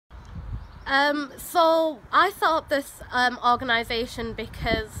So I set up this organisation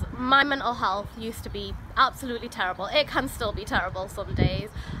because my mental health used to be absolutely terrible. It can still be terrible some days,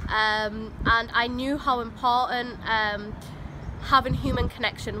 and I knew how important having human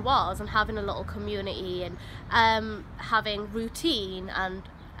connection was, and having a little community, and having routine, and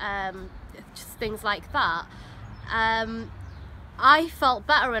just things like that. I felt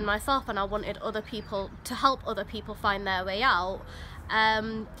better in myself, and I wanted other people to help other people find their way out.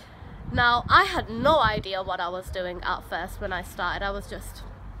 Now, I had no idea what I was doing at first when I started. I was just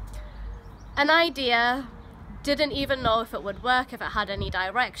an idea, didn't even know if it would work, if it had any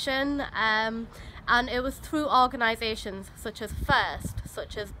direction, and it was through organisations such as First,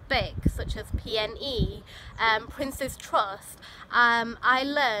 such as BIC, such as PNE, Prince's Trust. I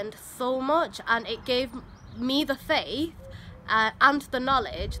learned so much, and it gave me the faith and the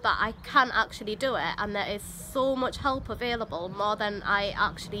knowledge that I can actually do it, and there is so much help available, more than I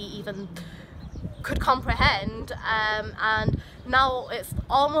actually even could comprehend, and now it's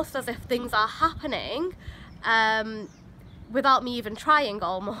almost as if things are happening without me even trying,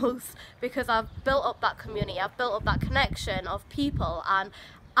 almost, because I've built up that community, I've built up that connection of people, and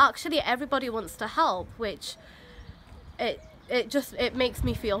actually everybody wants to help, which it makes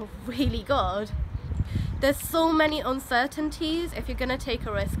me feel really good. There's so many uncertainties. If you're going to take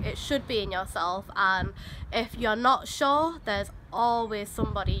a risk, it should be in yourself, and if you're not sure, there's always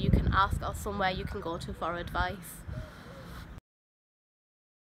somebody you can ask or somewhere you can go to for advice.